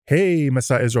Hey,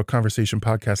 Messiah Israel Conversation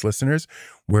Podcast listeners.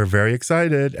 We're very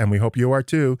excited, and we hope you are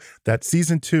too, that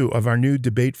season 2 of our new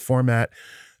debate format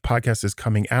podcast is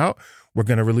coming out. We're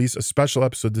going to release a special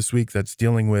episode this week that's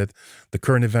dealing with the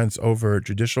current events over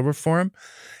judicial reform.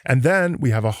 And then we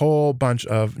have a whole bunch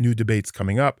of new debates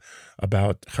coming up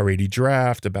about Haredi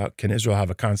draft, about can Israel have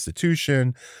a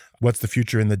constitution? What's the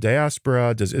future in the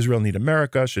diaspora? Does Israel need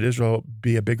America? Should Israel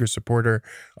be a bigger supporter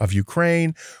of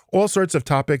Ukraine? All sorts of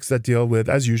topics that deal with,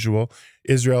 as usual,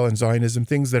 Israel and Zionism,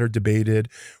 things that are debated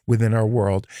within our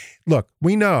world. Look,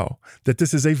 we know that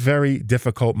this is a very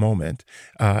difficult moment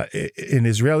in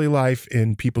Israeli life,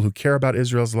 in people who care about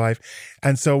Israel's life.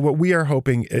 And so what we are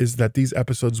hoping is that these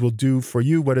episodes will do for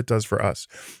you what it does for us.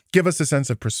 Give us a sense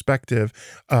of perspective,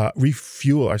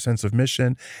 refuel our sense of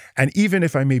mission, and even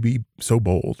if I may be so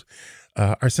bold,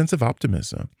 our sense of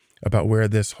optimism about where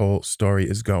this whole story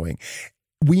is going.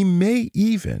 We may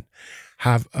even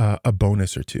have a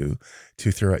bonus or two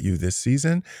to throw at you this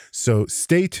season. So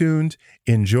stay tuned,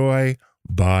 enjoy,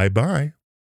 bye-bye.